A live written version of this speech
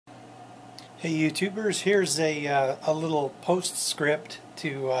Hey YouTubers, here's a little postscript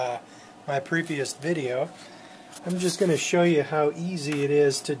to my previous video. I'm just going to show you how easy it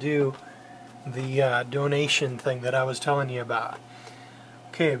is to do the donation thing that I was telling you about.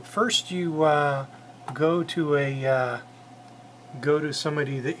 Okay, first you go to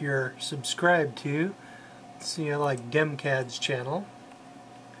somebody that you're subscribed to. See, I like Demcad's channel.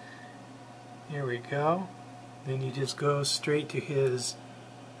 Here we go. Then you just go straight to his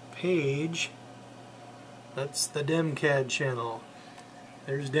page. That's the Demcad channel.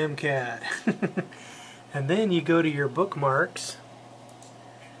 There's Demcad. And then you go to your bookmarks.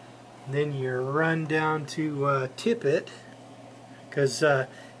 Then you run down to TipIt, because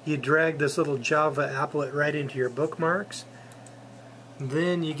you drag this little Java applet right into your bookmarks.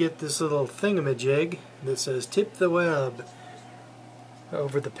 Then you get this little thingamajig that says Tip the Web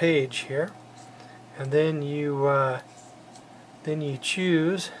over the page here. And then you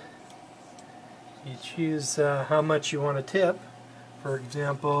choose how much you want to tip. For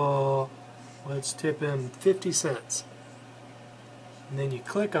example, let's tip him 50 cents. And then you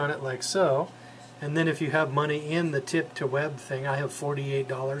click on it like so. And then if you have money in the tip to web thing, I have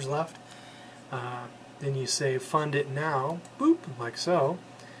 $48 left. Then you say fund it now, boop, like so.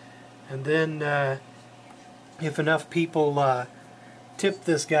 And then if enough people tip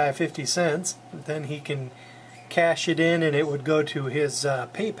this guy 50 cents, then he can cash it in and it would go to his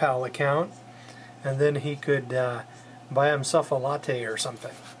PayPal account, and then he could buy himself a latte or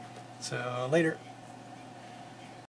something. So later.